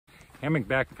Hammock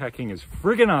backpacking is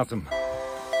friggin' awesome.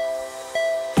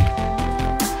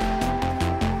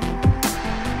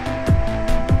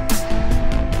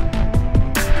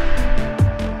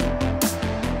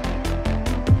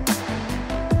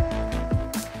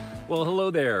 Well, hello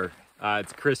there.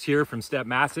 It's Chris here from Step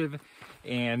Massive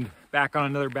and back on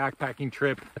another backpacking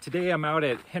trip. Today I'm out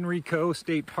at Henry Coe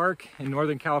State Park in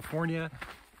Northern California,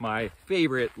 my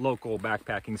favorite local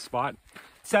backpacking spot.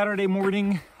 Saturday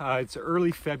morning, it's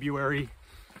early February,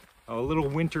 a little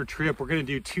winter trip. We're gonna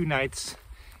do 2 nights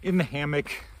in the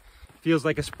hammock. Feels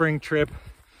like a spring trip,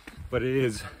 but it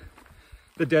is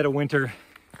the dead of winter.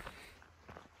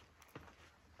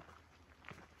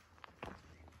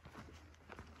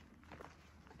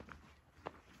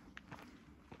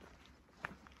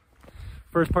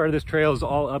 First part of this trail is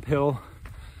all uphill.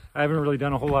 I haven't really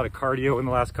done a whole lot of cardio in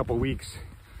the last couple weeks.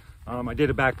 I did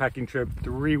a backpacking trip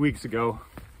 3 weeks ago,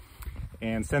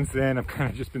 and since then I've kind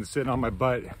of just been sitting on my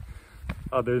butt,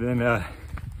 other than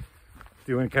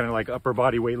doing kind of like upper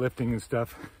body weightlifting and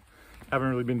stuff. Haven't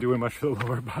really been doing much for the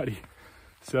lower body.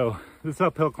 So this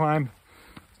uphill climb,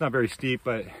 it's not very steep,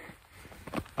 but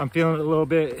I'm feeling it a little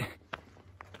bit.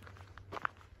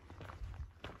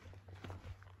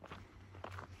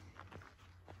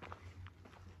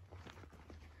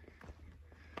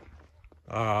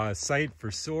 Sight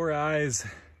for sore eyes,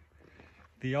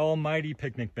 the almighty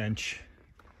picnic bench.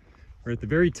 We're at the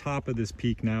very top of this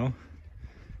peak now.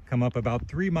 Come up about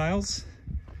 3 miles.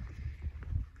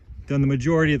 Done the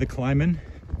majority of the climbing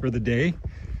for the day.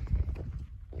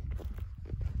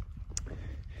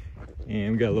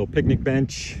 And we got a little picnic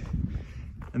bench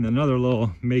and another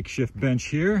little makeshift bench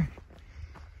here.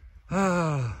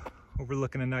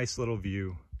 Overlooking a nice little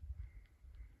view.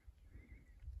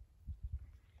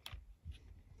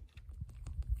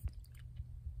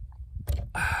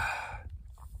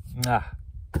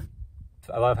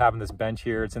 I love having this bench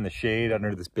here. It's in the shade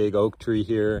under this big oak tree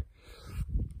here,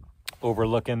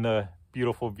 overlooking the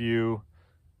beautiful view.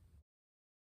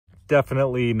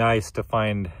 Definitely nice to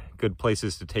find good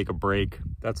places to take a break.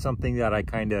 That's something that I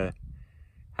kind of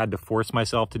had to force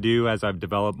myself to do as I've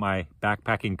developed my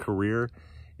backpacking career.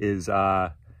 Is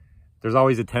there's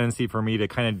always a tendency for me to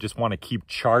kind of just want to keep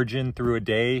charging through a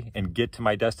day and get to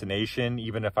my destination,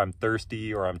 even if I'm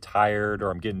thirsty or I'm tired or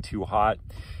I'm getting too hot.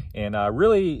 And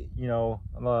really, you know,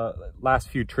 on the last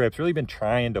few trips, really been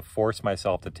trying to force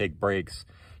myself to take breaks.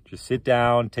 Just sit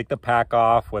down, take the pack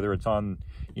off, whether it's on,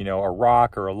 you know, a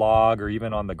rock or a log or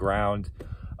even on the ground.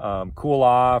 Cool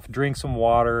off, drink some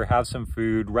water, have some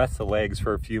food, rest the legs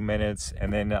for a few minutes,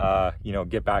 and then, you know,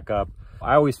 get back up.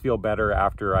 I always feel better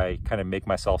after I kind of make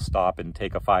myself stop and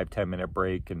take a 5-10 minute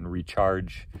break and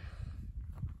recharge.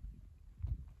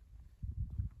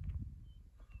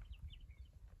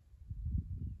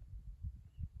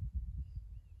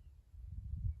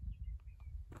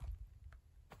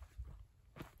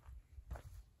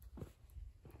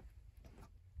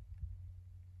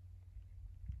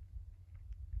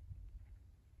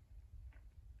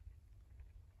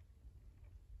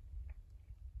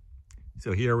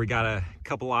 So here we got a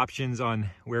couple options on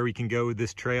where we can go with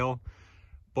this trail.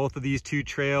 Both of these 2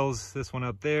 trails, this one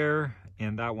up there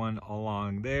and that one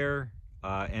along there,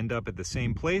 end up at the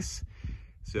same place.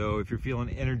 So if you're feeling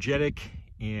energetic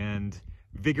and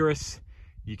vigorous,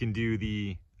 you can do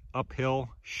the uphill,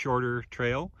 shorter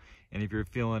trail. And if you're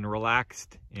feeling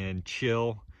relaxed and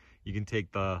chill, you can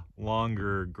take the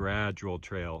longer, gradual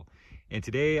trail. And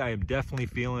today I am definitely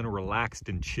feeling relaxed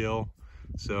and chill.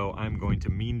 So I'm going to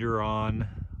meander on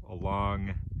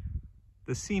along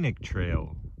the scenic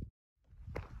trail.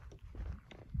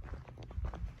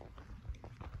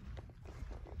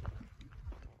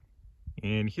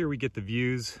 And here we get the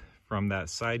views from that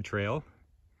side trail.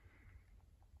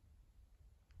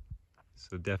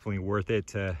 So definitely worth it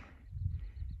to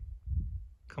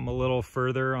come a little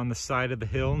further on the side of the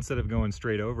hill instead of going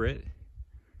straight over it.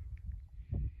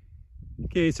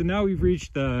 Okay, so now we've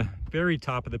reached the very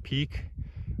top of the peak.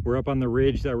 We're up on the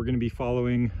ridge that we're going to be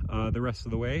following the rest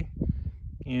of the way.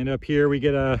 And up here we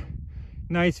get a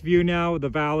nice view now of the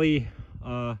valley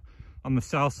on the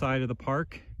south side of the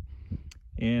park.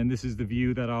 And this is the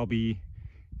view that I'll be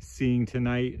seeing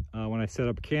tonight when I set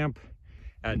up camp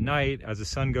at night. As the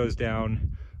sun goes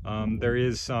down, there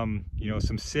is some, you know,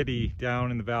 some city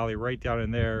down in the valley, right down in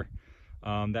there,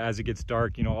 that as it gets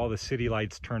dark, you know, all the city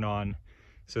lights turn on.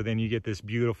 So then you get this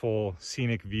beautiful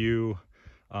scenic view,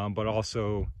 but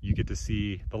also you get to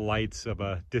see the lights of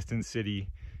a distant city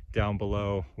down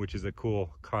below, which is a cool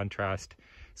contrast,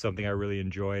 something I really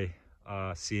enjoy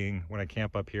seeing when I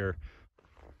camp up here.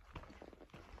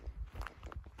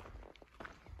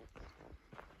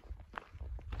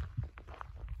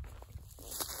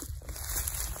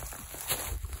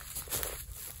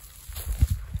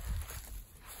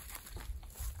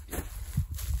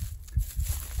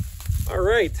 All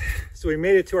right, so we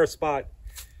made it to our spot.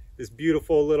 This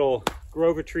beautiful little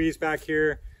grove of trees back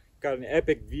here. Got an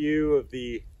epic view of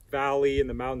the valley and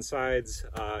the mountainsides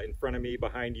in front of me,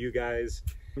 behind you guys.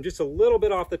 I'm just a little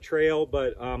bit off the trail,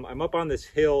 but I'm up on this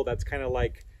hill that's kind of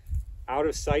like out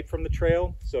of sight from the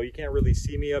trail, so you can't really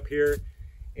see me up here.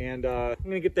 And I'm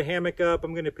gonna get the hammock up.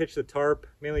 I'm gonna pitch the tarp,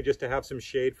 mainly just to have some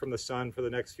shade from the sun for the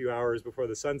next few hours before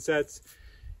the sun sets.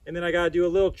 And then I gotta do a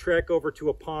little trek over to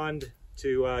a pond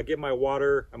to get my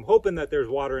water. I'm hoping that there's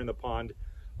water in the pond.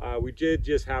 We did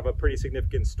just have a pretty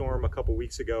significant storm a couple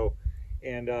weeks ago,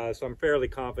 and so I'm fairly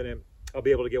confident I'll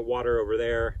be able to get water over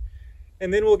there.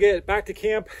 And then we'll get back to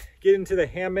camp, get into the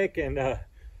hammock, and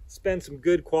spend some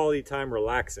good quality time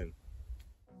relaxing.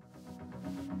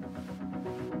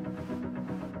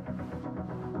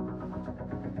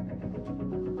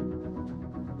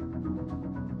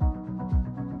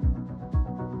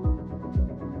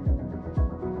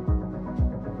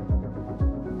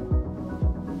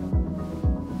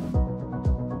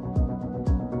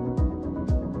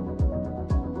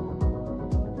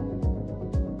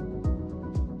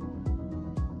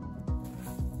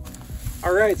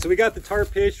 All right, so we got the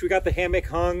tarp pitched, we got the hammock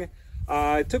hung.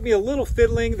 It took me a little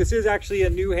fiddling. This is actually a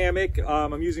new hammock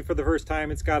I'm using for the first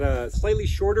time. It's got a slightly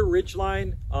shorter ridge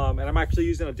line, and I'm actually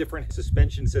using a different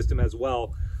suspension system as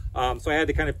well. So I had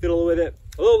to kind of fiddle with it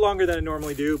a little longer than I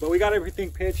normally do, but we got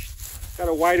everything pitched. Got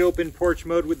a wide open porch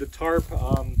mode with the tarp.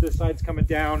 This side's coming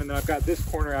down, and then I've got this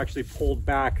corner actually pulled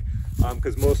back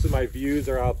because most of my views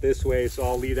are out this way, so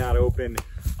I'll leave that open.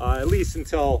 At least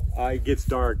until it gets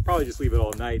dark. Probably just leave it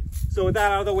all night. So with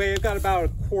that out of the way, I've got about a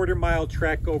quarter-mile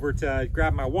trek over to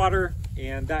grab my water,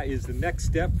 and that is the next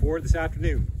step for this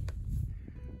afternoon.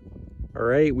 All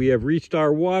right, we have reached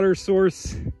our water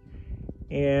source,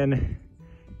 and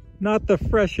not the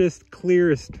freshest,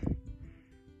 clearest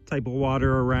type of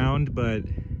water around, but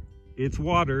it's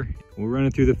water. We'll run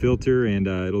it through the filter, and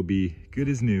it'll be good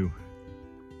as new.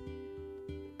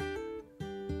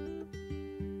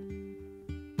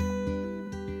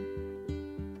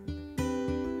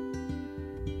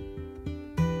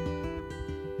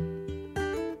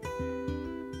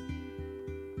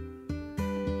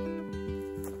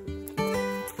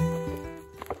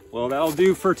 Well, that'll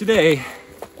do for today.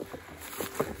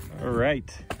 All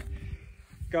right,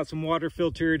 got some water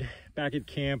filtered back at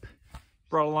camp.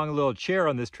 Brought along a little chair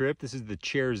on this trip. This is the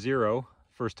Chair Zero,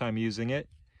 first time using it,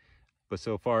 but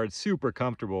so far it's super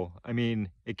comfortable. I mean,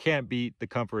 it can't beat the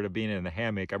comfort of being in the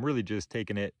hammock. I'm really just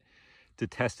taking it to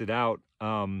test it out.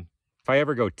 If I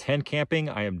ever go tent camping,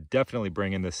 I am definitely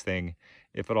bringing this thing,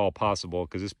 if at all possible,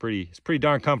 because it's pretty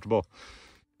darn comfortable.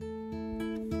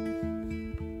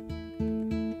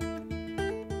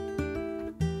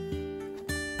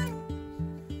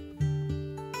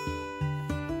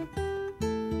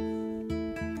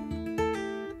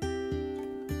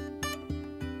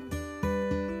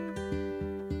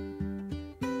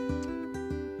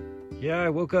 Yeah, I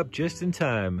woke up just in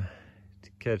time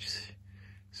to catch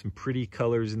some pretty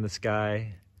colors in the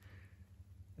sky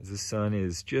as the sun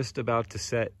is just about to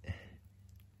set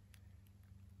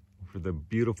over the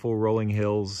beautiful rolling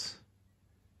hills.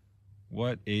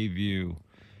 What a view.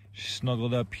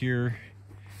 Snuggled up here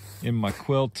in my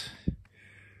quilt,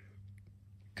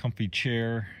 comfy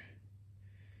chair.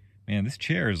 Man, this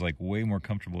chair is like way more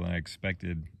comfortable than I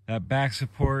expected. That back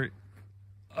support,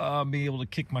 being able to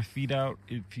kick my feet out,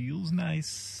 it feels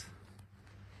nice.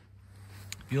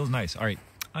 Feels nice. All right,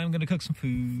 I'm gonna cook some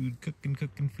food.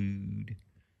 Cooking food.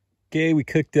 Okay, we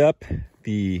cooked up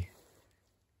the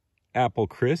apple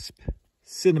crisp,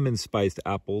 cinnamon spiced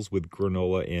apples with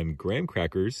granola and graham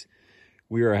crackers.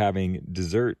 We are having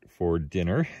dessert for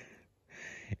dinner,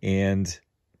 and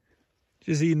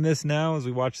just eating this now as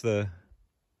we watch the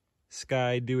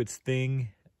sky do its thing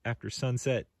after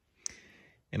sunset.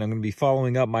 And I'm going to be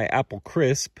following up my apple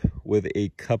crisp with a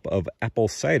cup of apple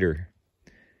cider.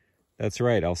 That's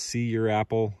right, I'll see your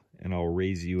apple and I'll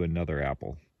raise you another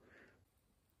apple.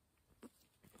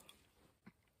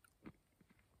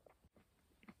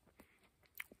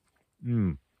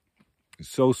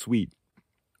 So sweet.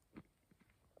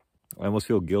 I almost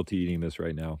feel guilty eating this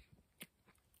right now.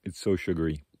 It's so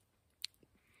sugary,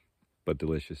 but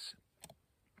delicious.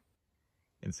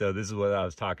 And so this is what I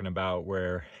was talking about,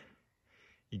 where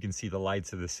you can see the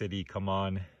lights of the city come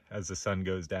on as the sun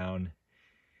goes down.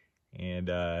 And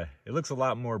it looks a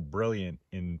lot more brilliant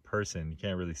in person. You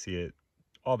can't really see it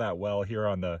all that well here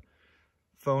on the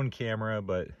phone camera,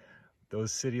 but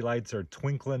those city lights are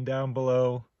twinkling down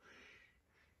below.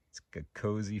 It's a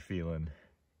cozy feeling.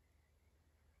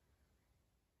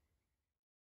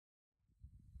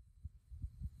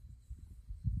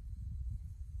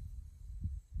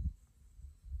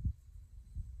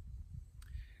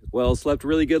 Well, slept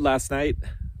really good last night.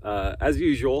 As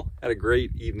usual, had a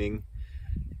great evening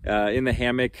in the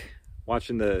hammock,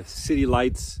 watching the city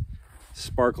lights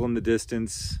sparkle in the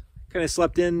distance. Kind of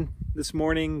slept in this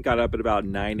morning, got up at about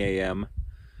 9 a.m.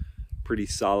 Pretty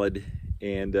solid,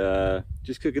 and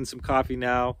just cooking some coffee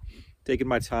now, taking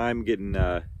my time, getting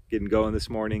going this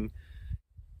morning.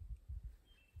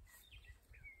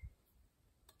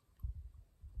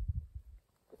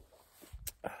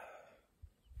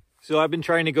 So I've been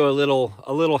trying to go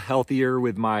a little healthier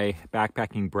with my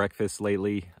backpacking breakfast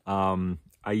lately.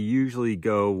 I usually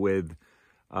go with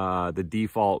the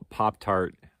default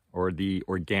Pop-Tart or the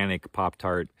organic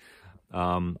Pop-Tart,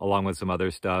 along with some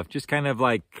other stuff. Just kind of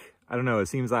like, I don't know, it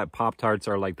seems like Pop-Tarts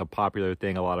are like the popular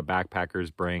thing a lot of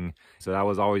backpackers bring. So that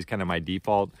was always kind of my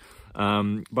default.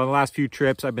 But the last few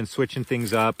trips I've been switching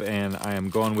things up, and I am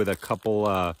going with a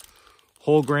couple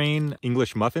whole grain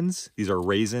English muffins. These are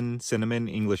raisin cinnamon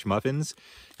English muffins.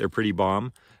 They're pretty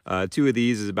bomb. 2 of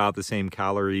these is about the same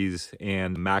calories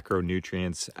and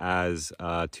macronutrients as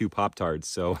 2 Pop-Tarts.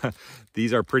 So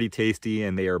these are pretty tasty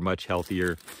and they are much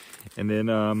healthier. And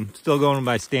then still going with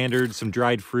my standard, some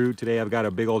dried fruit. Today I've got a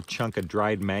big old chunk of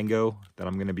dried mango that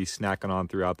I'm gonna be snacking on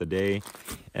throughout the day.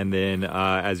 And then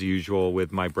as usual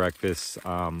with my breakfast,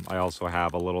 I also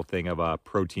have a little thing of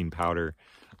protein powder,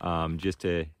 just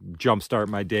to jumpstart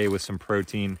my day with some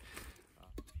protein.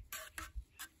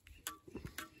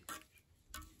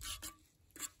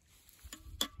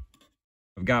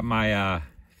 I've got my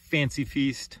Fancy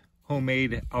Feast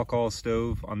homemade alcohol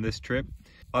stove on this trip.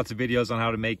 Lots of videos on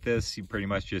how to make this. You pretty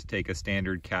much just take a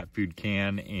standard cat food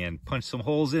can and punch some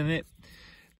holes in it.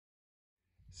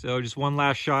 So just one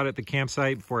last shot at the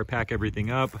campsite before I pack everything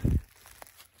up.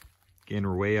 Again,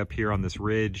 we're way up here on this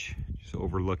ridge, just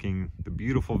overlooking the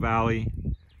beautiful valley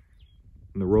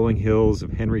and the rolling hills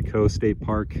of Henry Coe State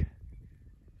Park.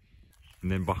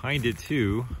 And then behind it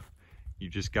too, you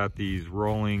just got these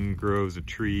rolling groves of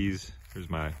trees. There's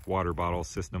my water bottle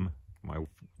system, my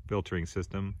filtering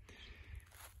system.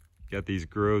 Got these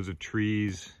groves of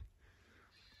trees.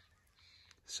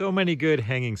 So many good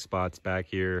hanging spots back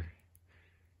here.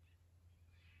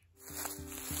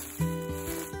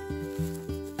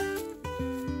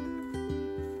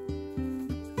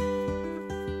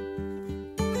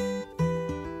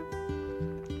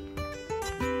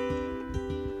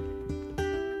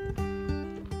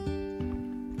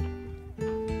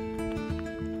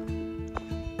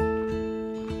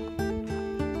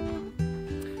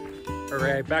 All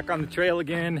right, back on the trail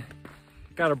again.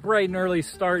 Got a bright and early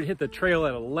start, hit the trail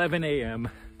at 11 a.m.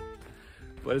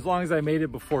 But as long as I made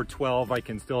it before 12, I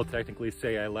can still technically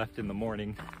say I left in the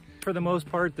morning. For the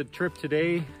most part, the trip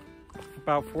today,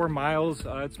 about 4 miles,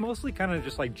 it's mostly kind of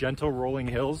just like gentle rolling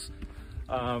hills.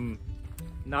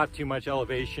 Not too much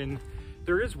elevation.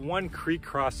 There is one creek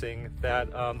crossing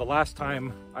that the last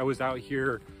time I was out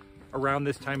here around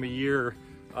this time of year,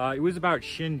 it was about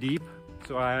shin deep.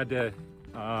 So I had to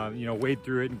wade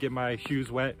through it and get my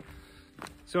shoes wet.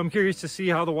 So I'm curious to see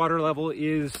how the water level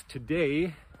is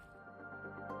today.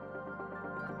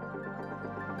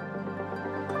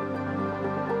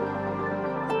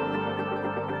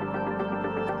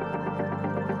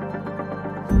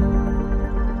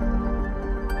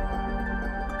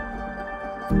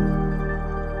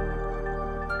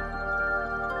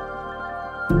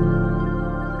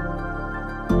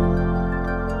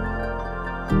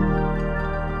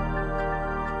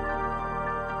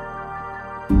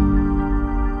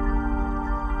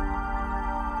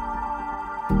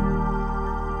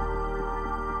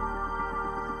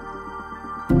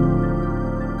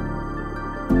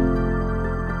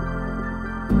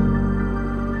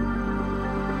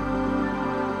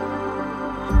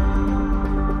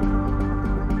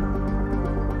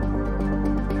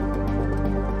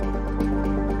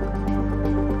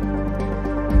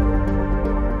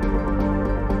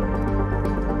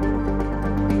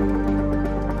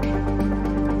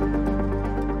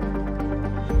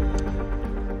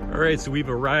 All right, so we've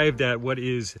arrived at what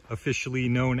is officially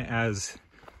known as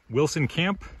Wilson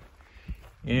Camp.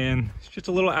 And it's just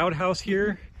a little outhouse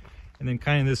here, and then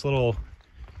kind of this little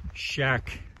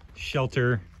shack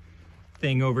shelter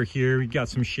thing over here. We got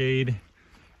some shade.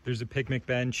 There's a picnic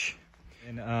bench.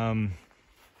 And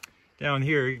down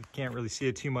here, you can't really see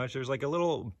it too much. There's like a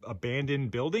little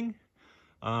abandoned building.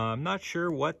 I'm not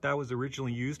sure what that was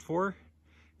originally used for.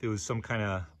 If it was some kind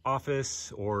of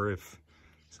office or if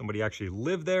somebody actually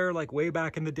lived there like way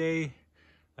back in the day.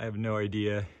 I have no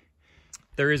idea.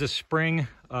 There is a spring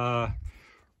up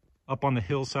on the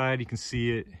hillside. You can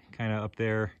see it kind of up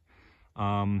there.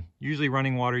 Usually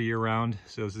running water year round,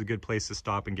 so this is a good place to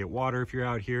stop and get water if you're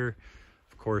out here.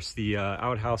 Of course, the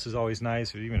outhouse is always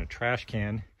nice. There's even a trash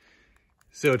can.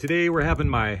 So today we're having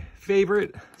my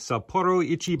favorite Sapporo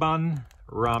Ichiban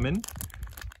ramen.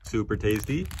 Super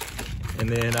tasty. And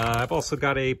then I've also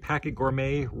got a Packet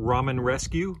Gourmet Ramen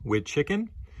Rescue with chicken.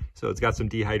 So it's got some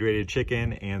dehydrated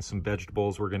chicken and some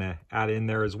vegetables we're gonna add in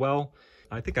there as well.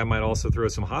 I think I might also throw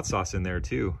some hot sauce in there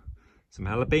too. Some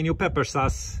jalapeno pepper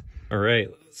sauce. All right,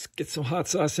 let's get some hot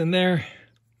sauce in there.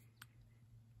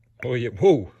 Oh yeah,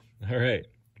 whoa. All right,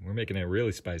 we're making it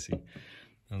really spicy.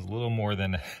 That was a little more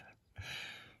than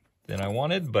I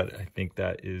wanted, but I think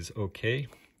that is okay.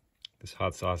 This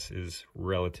hot sauce is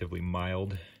relatively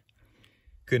mild.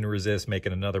 Couldn't resist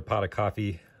making another pot of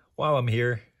coffee while I'm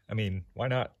here. I mean, why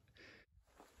not?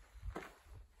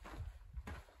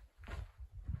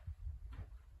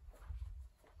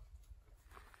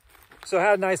 So I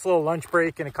had a nice little lunch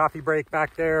break and a coffee break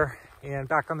back there and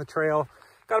back on the trail.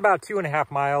 Got about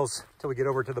 2.5 miles till we get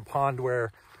over to the pond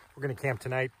where we're gonna camp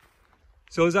tonight.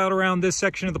 So I was out around this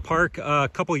section of the park. A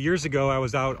couple of years ago, I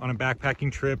was out on a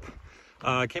backpacking trip.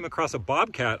 I came across a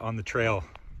bobcat on the trail.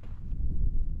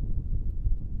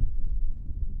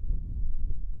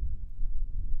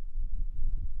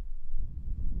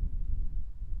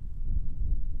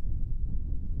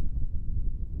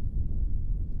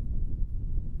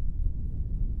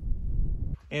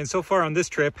 And so far on this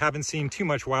trip, haven't seen too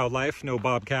much wildlife, no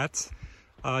bobcats,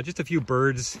 just a few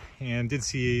birds, and did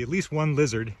see at least one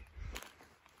lizard.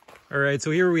 All right,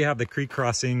 so here we have the creek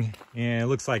crossing, and it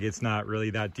looks like it's not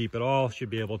really that deep at all. Should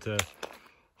be able to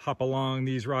hop along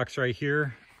these rocks right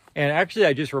here. And actually,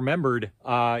 I just remembered,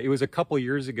 it was a couple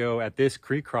years ago at this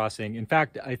creek crossing. In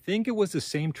fact, I think it was the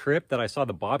same trip that I saw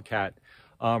the bobcat.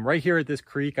 Right here at this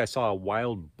creek, I saw a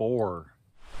wild boar.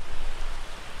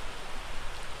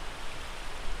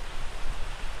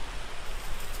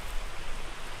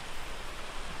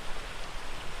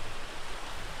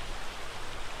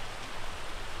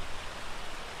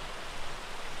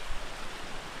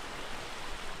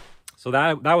 So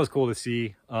that was cool to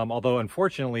see. Although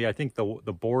unfortunately, I think the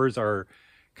boars are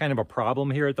kind of a problem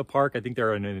here at the park. I think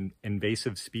they're an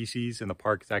invasive species and the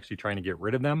park is actually trying to get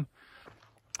rid of them.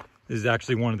 This is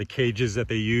actually one of the cages that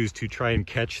they use to try and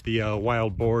catch the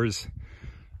wild boars.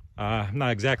 I'm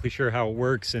not exactly sure how it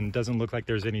works and doesn't look like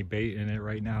there's any bait in it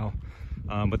right now.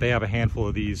 But they have a handful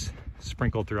of these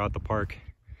sprinkled throughout the park.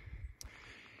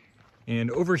 And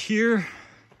over here,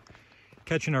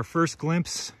 catching our first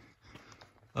glimpse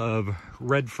of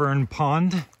Red Fern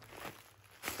Pond.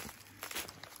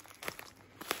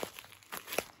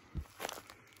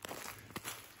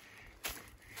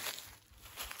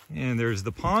 And there's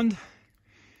the pond.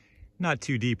 Not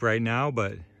too deep right now,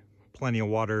 but plenty of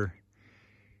water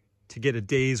to get a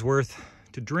day's worth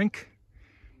to drink.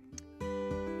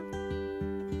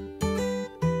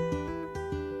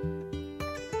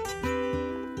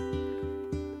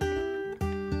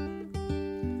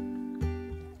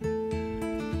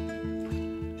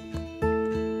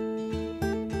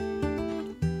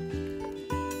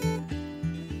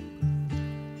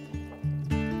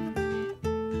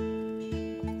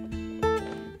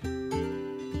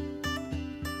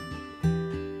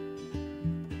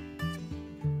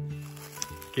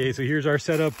 Okay, so here's our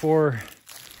setup for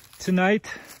tonight,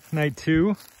 night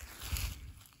 2.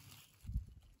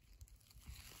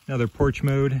 Another porch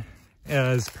mode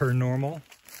as per normal.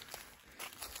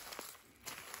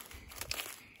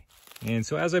 And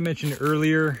so as I mentioned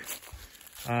earlier,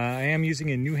 I am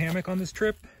using a new hammock on this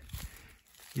trip.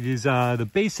 It is the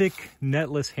basic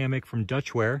netless hammock from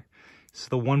Dutchware. It's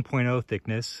the 1.0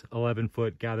 thickness,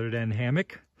 11-foot gathered end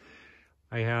hammock.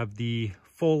 I have the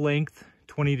full length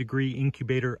 20-degree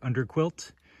incubator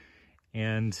underquilt,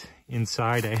 and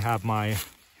inside I have my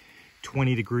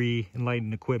 20-degree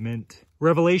Enlightened Equipment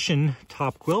Revelation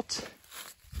top quilt.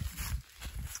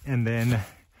 And then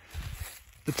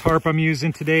the tarp I'm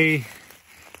using today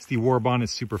is the War Bonnet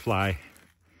Superfly.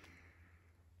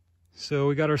 So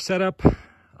we got our setup.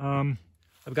 I've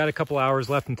got a couple hours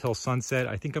left until sunset.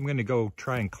 I think I'm going to go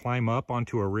try and climb up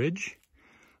onto a ridge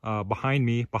behind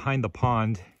me, behind the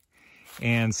pond,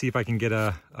 and see if I can get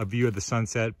a view of the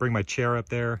sunset. Bring my chair up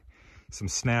there, some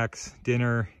snacks,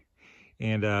 dinner,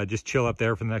 and just chill up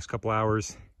there for the next couple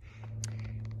hours.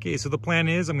 Okay, so the plan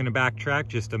is I'm gonna backtrack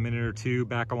just a minute or two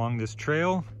back along this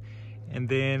trail, and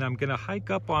then I'm gonna hike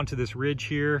up onto this ridge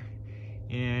here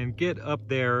and get up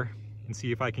there and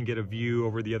see if I can get a view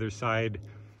over the other side.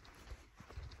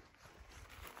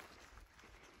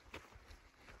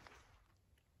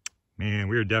 Man,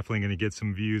 we're definitely gonna get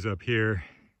some views up here.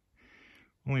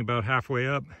 Only about halfway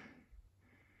up.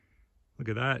 Look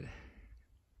at that.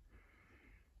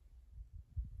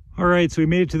 All right, so we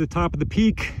made it to the top of the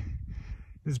peak.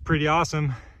 This is pretty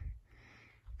awesome.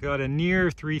 Got a near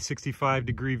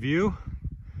 365-degree view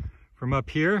from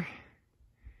up here.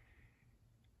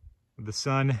 With the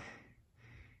sun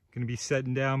going to be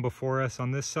setting down before us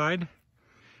on this side.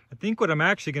 I think what I'm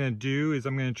actually going to do is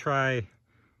I'm going to try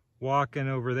walking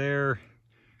over there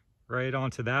right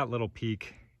onto that little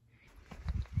peak.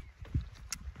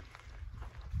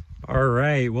 All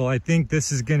right, well, I think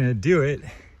this is going to do it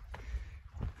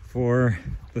for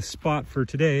the spot for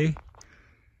today.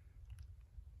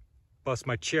 Bust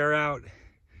my chair out,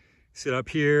 sit up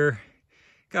here.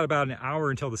 Got about an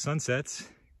hour until the sun sets,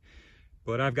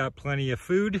 but I've got plenty of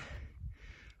food.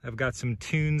 I've got some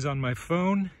tunes on my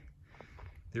phone.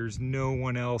 There's no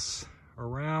one else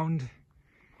around.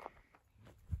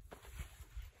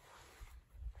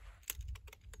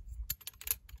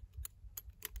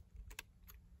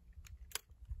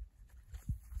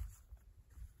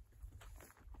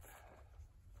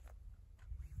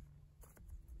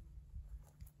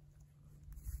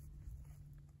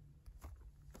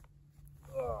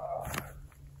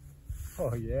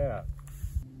 Oh yeah,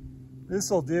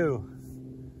 this'll do.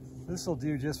 This'll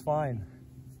do just fine.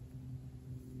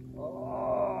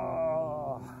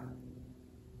 Oh.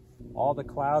 All the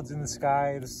clouds in the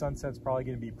sky. The sunset's probably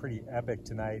going to be pretty epic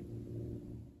tonight.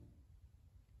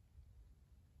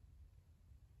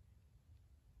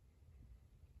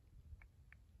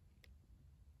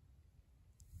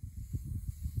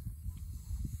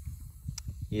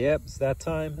 Yep, it's that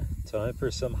time. Time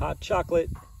for some hot chocolate.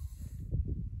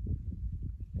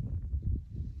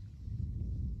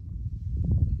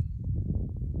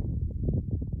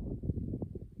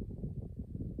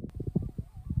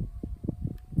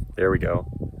 There we go.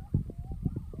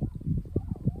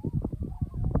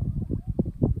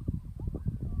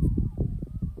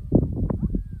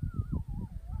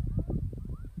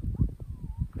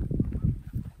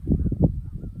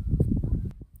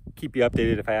 Keep you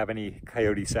updated if I have any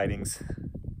coyote sightings.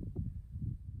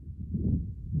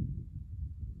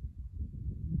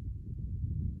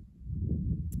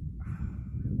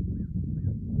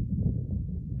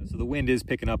 So the wind is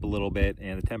picking up a little bit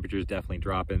and the temperature is definitely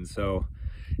dropping. So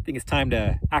I think it's time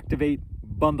to activate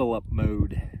bundle up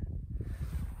mode.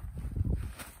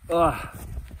 Ugh.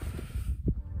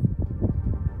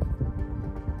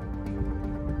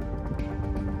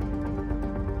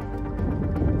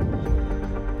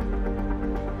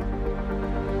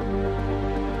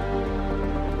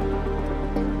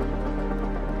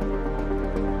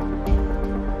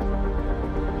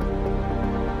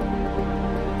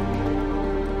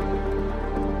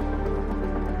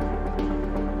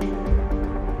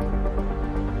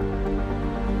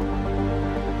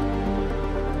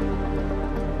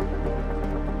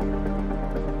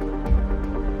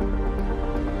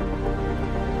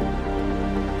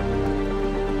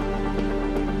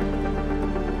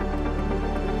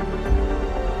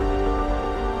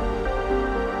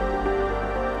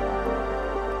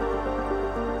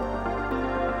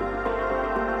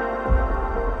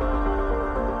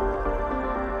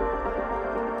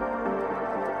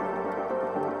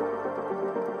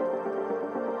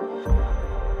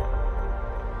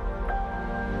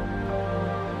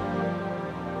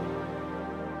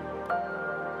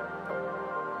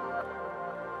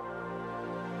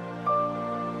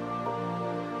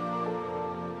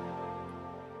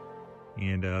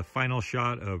 And a final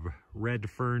shot of Red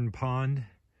Fern Pond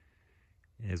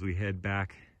as we head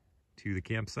back to the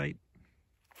campsite.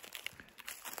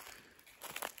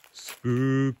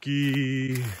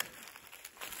 Spooky.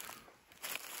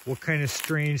 What kind of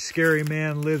strange, scary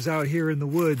man lives out here in the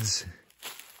woods?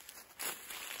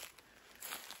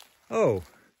 Oh,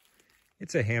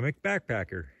 it's a hammock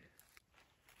backpacker.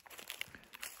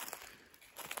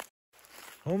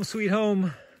 Home sweet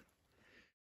home.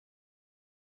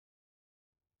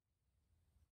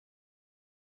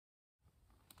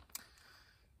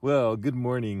 Well, good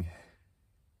morning.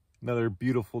 Another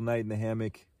beautiful night in the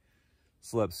hammock.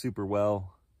 Slept super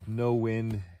well. No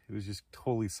wind. It was just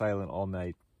totally silent all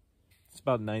night. It's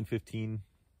about 9:15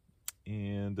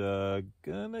 and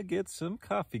gonna get some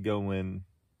coffee going.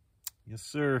 Yes,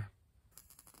 sir.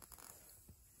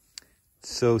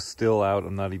 It's so still out,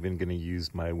 I'm not even gonna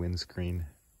use my windscreen,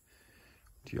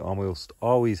 which you almost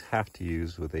always have to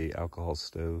use with a alcohol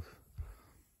stove.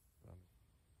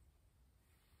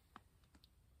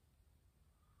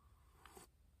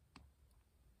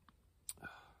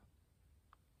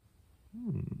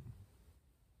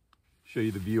 Show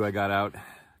you the view I got out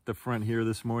the front here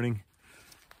this morning.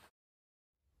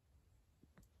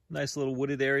 Nice little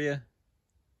wooded area.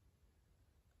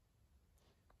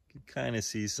 You can kind of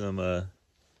see some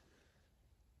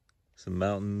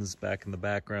mountains back in the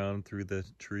background through the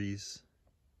trees.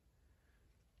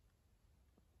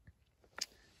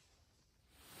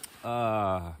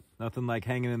 Nothing like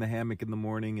hanging in the hammock in the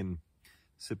morning and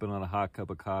sipping on a hot cup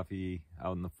of coffee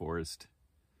out in the forest.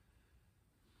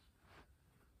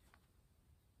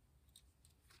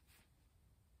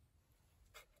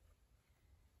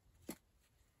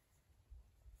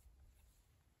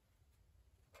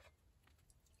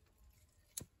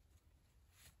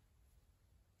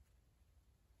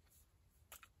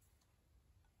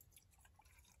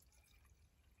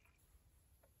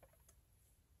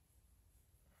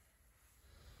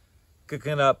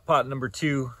 Cooking up pot number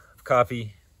 2 of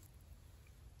coffee.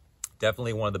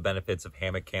 Definitely one of the benefits of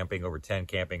hammock camping over tent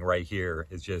camping right here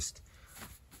is just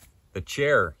the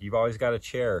chair. You've always got a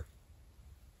chair.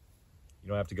 You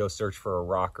don't have to go search for a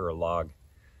rock or a log.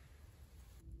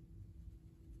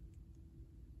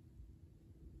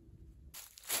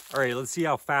 All right, let's see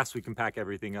how fast we can pack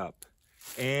everything up.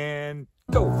 And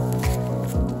go.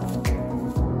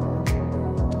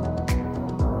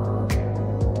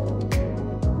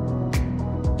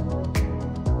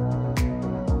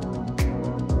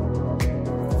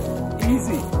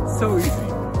 Easy, so easy.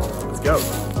 Let's go.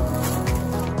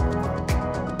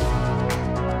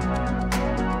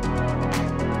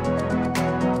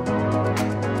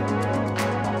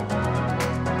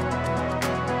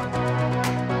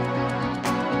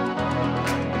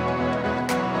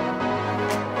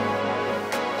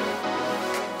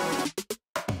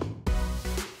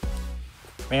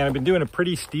 Man, I've been doing a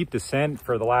pretty steep descent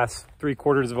for the last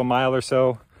 3/4 of a mile or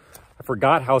so. I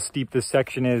forgot how steep this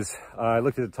section is. I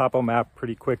looked at the topo map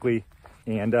pretty quickly,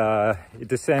 and it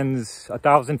descends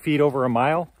 1,000 feet over a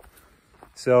mile.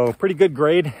 So pretty good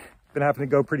grade. Been having to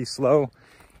go pretty slow,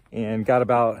 and got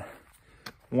about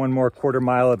 1 more 1/4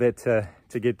 mile of it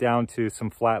to get down to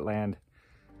some flat land.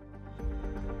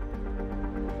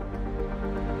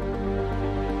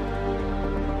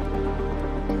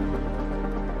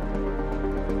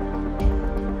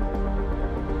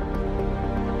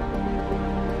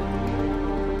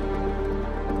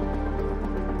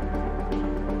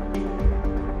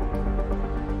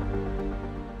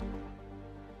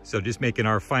 So just making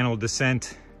our final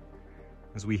descent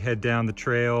as we head down the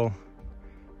trail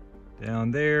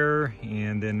down there,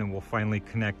 and then we'll finally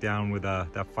connect down with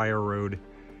that fire road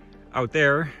out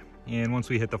there. And once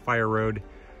we hit the fire road,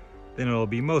 then it'll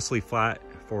be mostly flat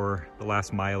for the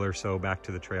last mile or so back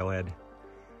to the trailhead.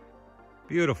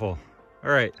 Beautiful.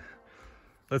 All right,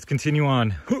 let's continue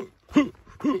on.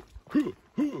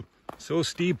 So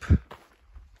steep.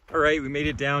 All right, we made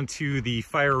it down to the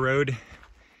fire road,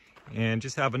 and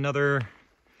just have another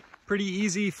pretty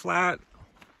easy flat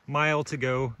mile to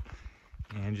go,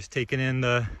 and just taking in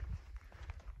the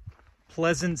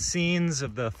pleasant scenes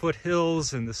of the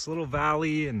foothills and this little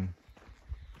valley, and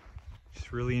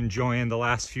just really enjoying the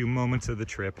last few moments of the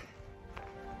trip.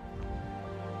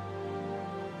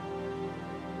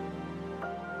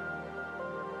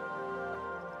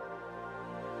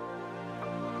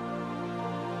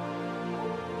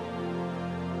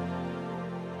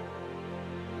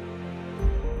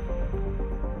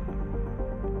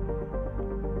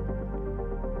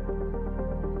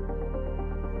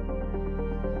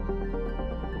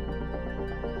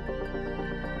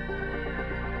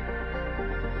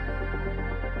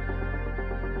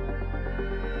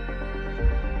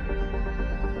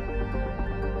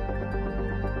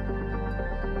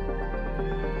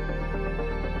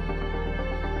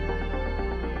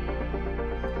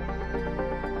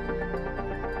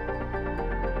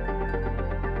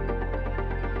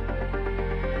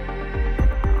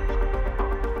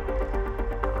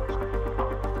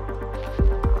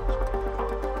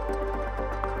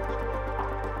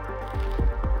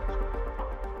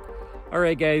 All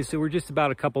right, guys, so we're just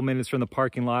about a couple minutes from the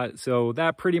parking lot. So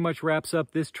that pretty much wraps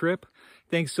up this trip.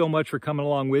 Thanks so much for coming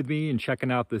along with me and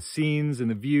checking out the scenes and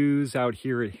the views out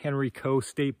here at Henry Coe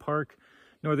State Park,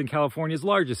 Northern California's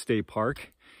largest state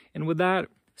park. And with that,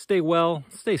 stay well,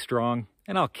 stay strong,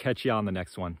 and I'll catch you on the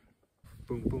next one.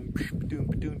 Boom, boom,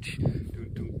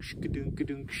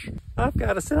 I've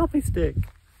got a selfie stick.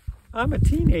 I'm a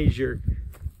teenager.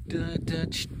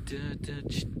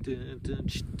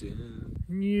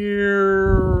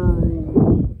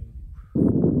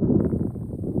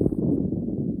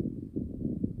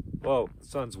 Whoa, the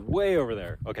sun's way over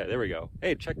there. Okay, there we go.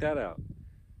 Hey, check that out.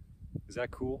 Is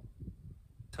that cool?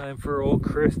 Time for old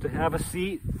Chris to have a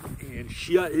seat and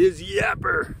shut his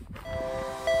yapper.